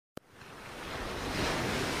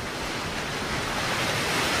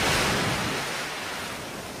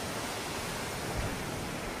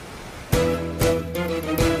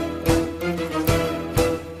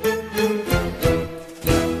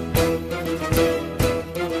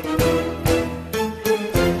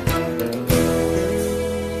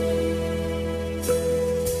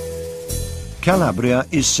Calabria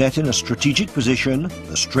is set in a strategic position,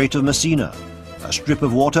 the Strait of Messina. A strip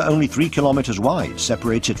of water only 3 kilometers wide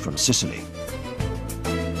separates it from Sicily.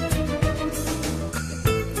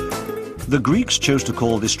 The Greeks chose to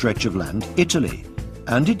call this stretch of land Italy,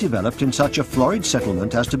 and it developed in such a florid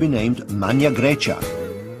settlement as to be named Magna Graecia.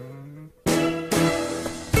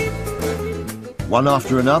 One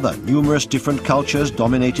after another, numerous different cultures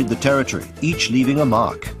dominated the territory, each leaving a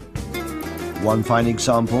mark. One fine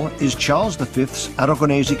example is Charles V's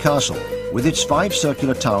Aragonese castle, with its 5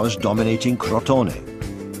 circular towers dominating Crotone.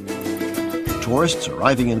 Tourists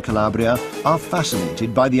arriving in Calabria are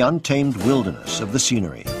fascinated by the untamed wilderness of the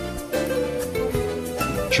scenery.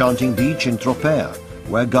 Enchanting beach in Tropea,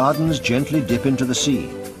 where gardens gently dip into the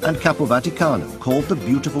sea, and Capo Vaticano, called the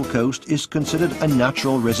Beautiful Coast, is considered a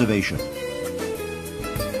natural reservation.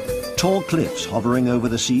 Tall cliffs hovering over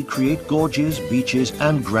the sea create gorges, beaches,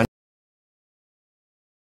 and granite.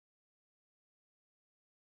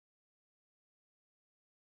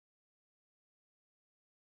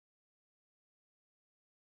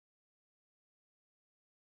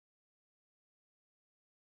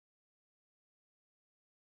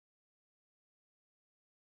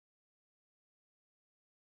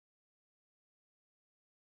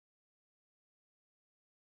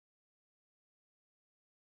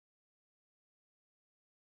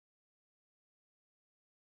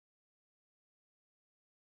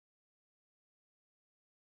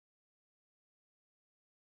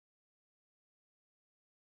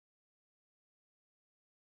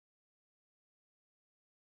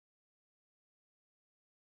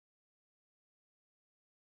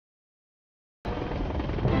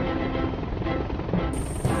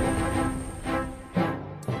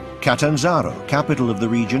 Catanzaro, capital of the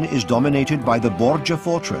region, is dominated by the Borgia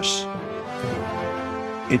fortress.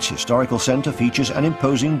 Its historical center features an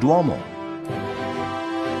imposing Duomo.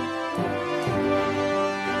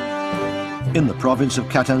 In the province of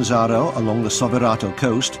Catanzaro, along the Soverato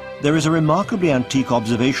coast, there is a remarkably antique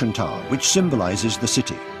observation tower which symbolizes the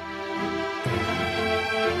city.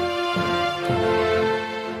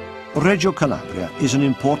 Reggio Calabria is an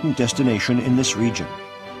important destination in this region.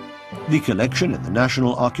 The collection in the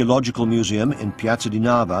National Archaeological Museum in Piazza di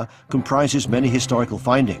Nava comprises many historical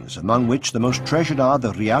findings, among which the most treasured are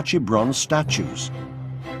the Riace bronze statues.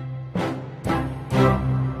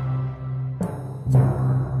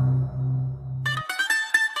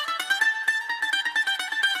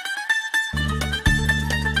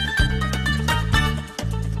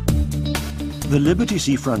 The Liberty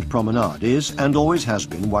Seafront Promenade is, and always has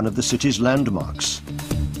been, one of the city's landmarks.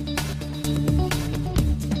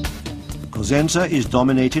 Cosenza is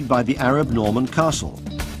dominated by the Arab Norman castle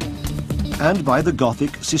and by the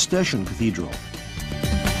Gothic Cistercian cathedral.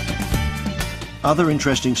 Other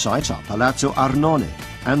interesting sites are Palazzo Arnone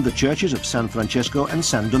and the churches of San Francesco and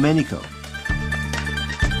San Domenico.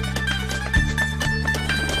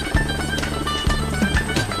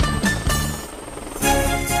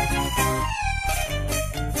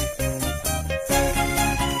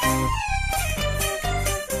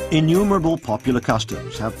 Innumerable popular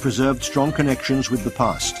customs have preserved strong connections with the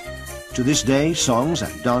past. To this day, songs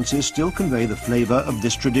and dances still convey the flavor of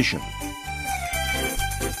this tradition.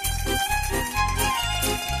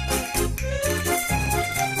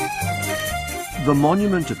 The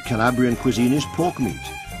monument of Calabrian cuisine is pork meat,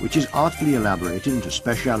 which is artfully elaborated into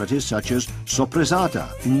specialities such as soppressata,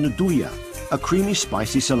 nduja, a creamy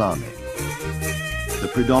spicy salami.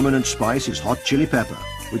 The predominant spice is hot chili pepper,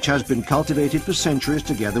 which has been cultivated for centuries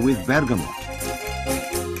together with bergamot.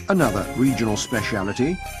 Another regional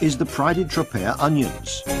speciality is the prided Tropea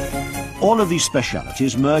onions. All of these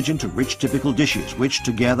specialities merge into rich typical dishes which,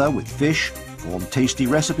 together with fish, form tasty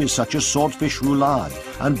recipes such as swordfish roulade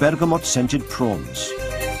and bergamot-scented prawns.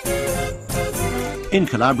 In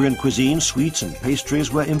Calabrian cuisine, sweets and pastries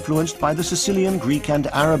were influenced by the Sicilian, Greek and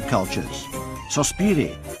Arab cultures.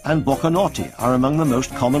 Sospiri and bocconotti are among the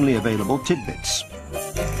most commonly available tidbits.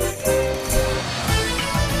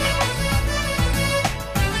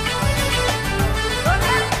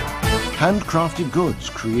 Handcrafted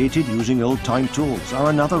goods created using old-time tools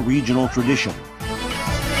are another regional tradition.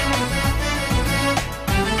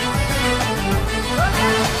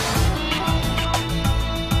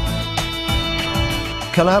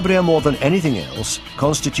 Calabria, more than anything else,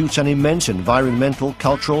 constitutes an immense environmental,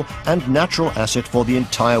 cultural and natural asset for the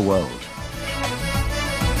entire world.